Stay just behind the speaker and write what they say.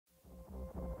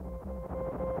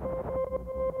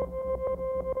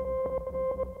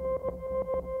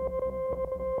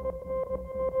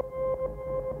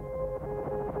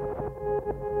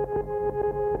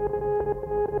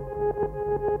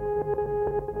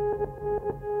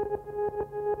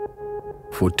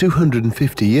For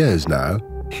 250 years now,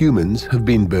 humans have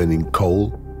been burning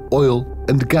coal, oil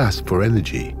and gas for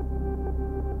energy.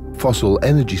 Fossil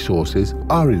energy sources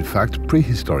are in fact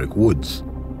prehistoric woods,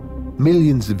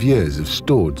 millions of years of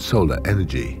stored solar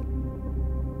energy.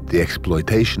 The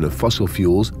exploitation of fossil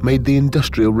fuels made the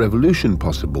Industrial Revolution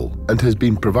possible and has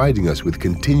been providing us with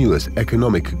continuous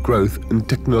economic growth and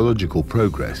technological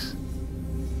progress.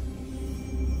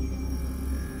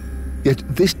 Yet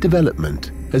this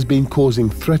development has been causing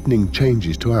threatening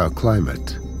changes to our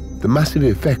climate, the massive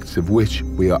effects of which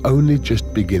we are only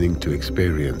just beginning to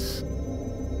experience.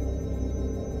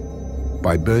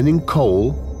 By burning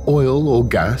coal, oil or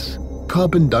gas,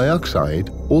 carbon dioxide,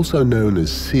 also known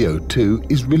as CO2,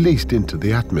 is released into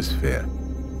the atmosphere.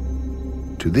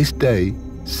 To this day,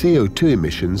 CO2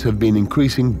 emissions have been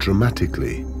increasing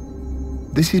dramatically.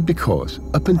 This is because,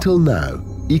 up until now,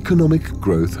 economic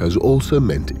growth has also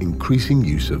meant increasing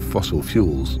use of fossil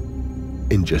fuels.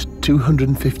 In just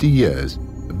 250 years,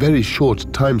 a very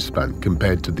short time span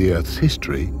compared to the Earth's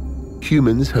history,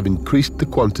 humans have increased the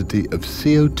quantity of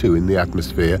CO2 in the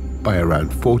atmosphere by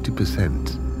around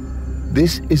 40%.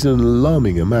 This is an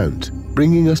alarming amount,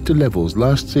 bringing us to levels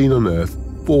last seen on Earth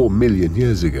 4 million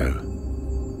years ago.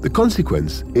 The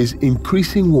consequence is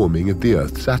increasing warming of the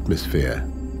Earth's atmosphere.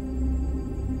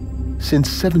 Since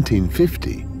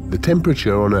 1750, the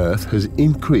temperature on Earth has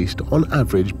increased on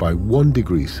average by 1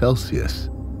 degree Celsius.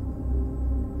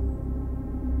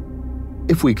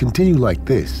 If we continue like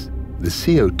this, the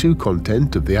CO2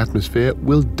 content of the atmosphere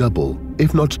will double,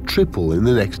 if not triple, in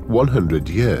the next 100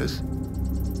 years.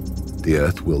 The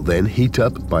Earth will then heat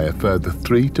up by a further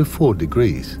 3 to 4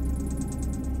 degrees.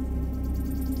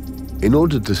 In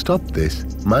order to stop this,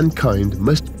 mankind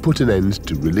must put an end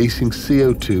to releasing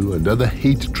CO2 and other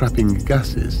heat-trapping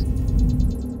gases.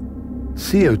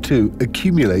 CO2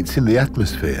 accumulates in the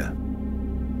atmosphere.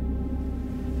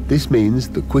 This means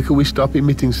the quicker we stop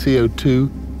emitting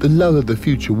CO2, the lower the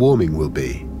future warming will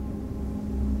be.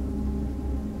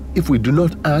 If we do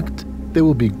not act, there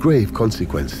will be grave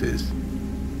consequences.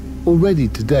 Already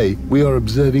today, we are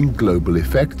observing global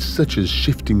effects such as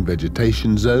shifting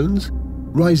vegetation zones,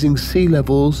 rising sea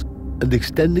levels, and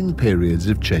extending periods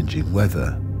of changing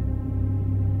weather.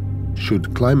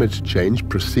 Should climate change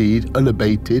proceed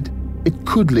unabated, it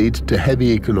could lead to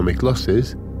heavy economic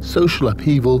losses, social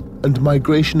upheaval, and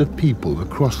migration of people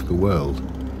across the world.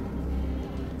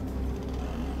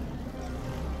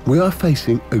 We are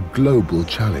facing a global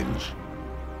challenge.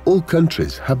 All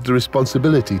countries have the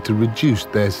responsibility to reduce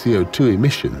their CO2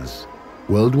 emissions.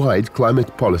 Worldwide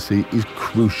climate policy is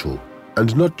crucial,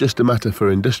 and not just a matter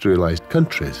for industrialized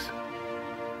countries.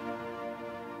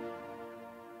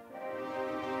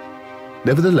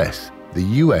 Nevertheless, the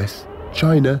US,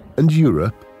 China, and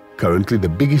Europe, currently the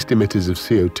biggest emitters of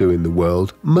CO2 in the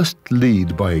world, must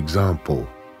lead by example.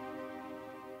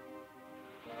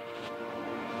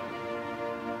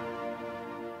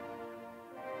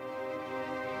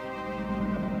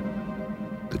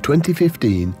 The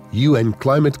 2015 UN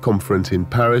Climate Conference in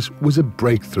Paris was a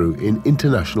breakthrough in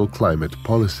international climate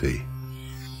policy.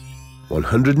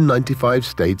 195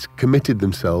 states committed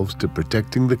themselves to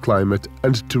protecting the climate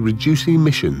and to reducing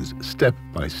emissions step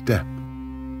by step.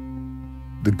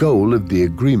 The goal of the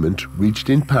agreement reached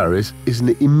in Paris is an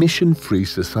emission-free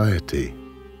society.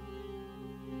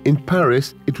 In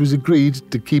Paris, it was agreed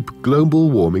to keep global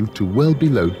warming to well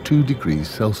below 2 degrees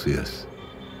Celsius.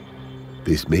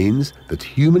 This means that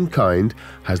humankind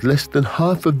has less than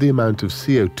half of the amount of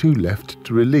CO2 left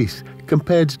to release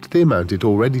compared to the amount it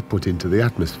already put into the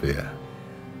atmosphere.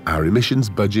 Our emissions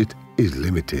budget is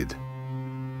limited.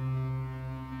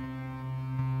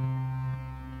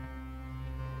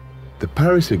 The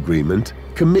Paris Agreement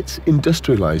commits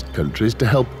industrialized countries to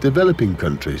help developing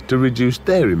countries to reduce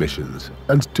their emissions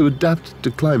and to adapt to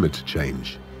climate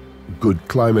change. Good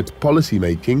climate policy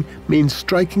making means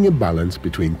striking a balance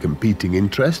between competing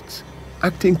interests,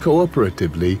 acting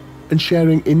cooperatively, and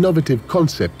sharing innovative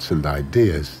concepts and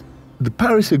ideas. The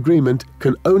Paris Agreement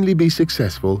can only be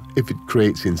successful if it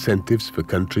creates incentives for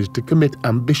countries to commit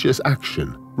ambitious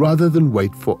action rather than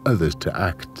wait for others to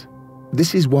act.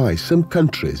 This is why some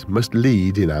countries must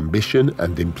lead in ambition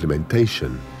and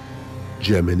implementation.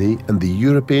 Germany and the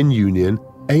European Union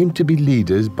aim to be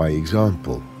leaders by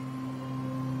example.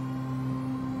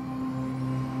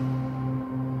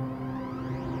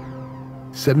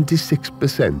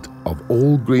 "76% of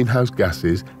all greenhouse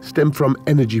gases stem from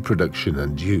energy production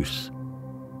and use.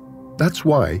 That's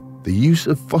why the use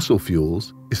of fossil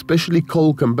fuels, especially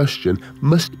coal combustion,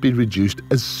 must be reduced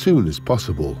as soon as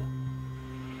possible.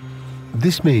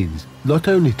 This means not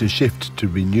only to shift to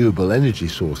renewable energy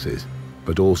sources,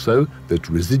 but also that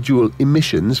residual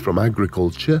emissions from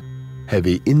agriculture,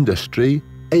 heavy industry,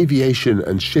 aviation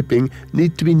and shipping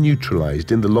need to be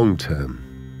neutralized in the long term.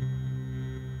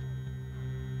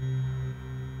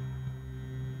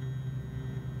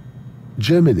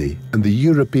 Germany and the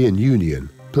European Union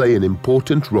play an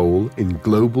important role in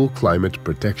global climate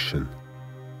protection.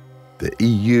 The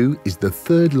EU is the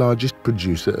third largest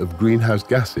producer of greenhouse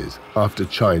gases after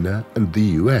China and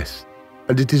the US,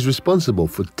 and it is responsible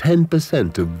for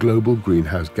 10% of global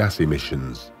greenhouse gas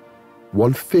emissions.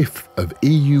 1/5 of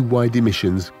EU-wide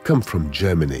emissions come from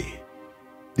Germany.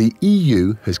 The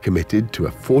EU has committed to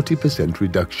a 40%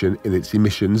 reduction in its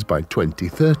emissions by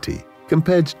 2030,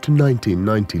 compared to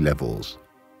 1990 levels.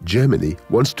 Germany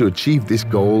wants to achieve this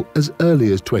goal as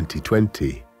early as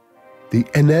 2020. The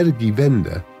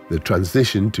Energiewende, the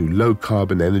transition to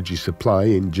low-carbon energy supply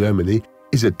in Germany,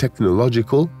 is a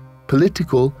technological,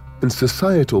 political and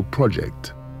societal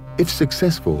project. If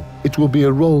successful, it will be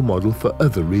a role model for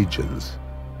other regions.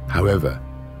 However,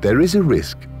 there is a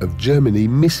risk of Germany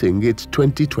missing its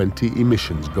 2020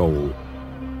 emissions goal.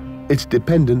 Its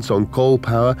dependence on coal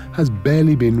power has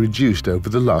barely been reduced over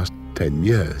the last 10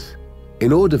 years.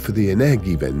 In order for the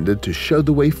Energiewende to show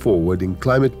the way forward in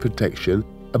climate protection,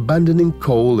 abandoning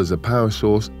coal as a power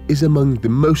source is among the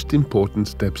most important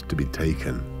steps to be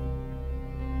taken.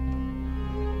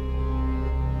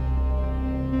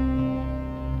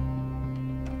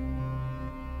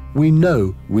 We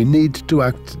know we need to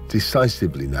act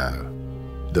decisively now.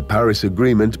 The Paris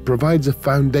Agreement provides a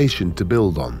foundation to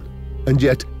build on, and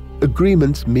yet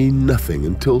agreements mean nothing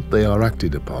until they are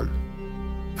acted upon.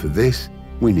 For this,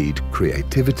 we need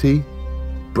creativity,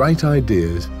 bright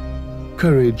ideas,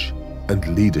 courage, and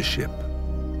leadership.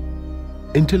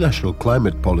 International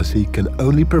climate policy can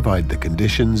only provide the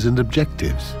conditions and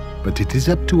objectives, but it is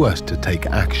up to us to take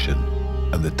action,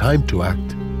 and the time to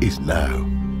act is now.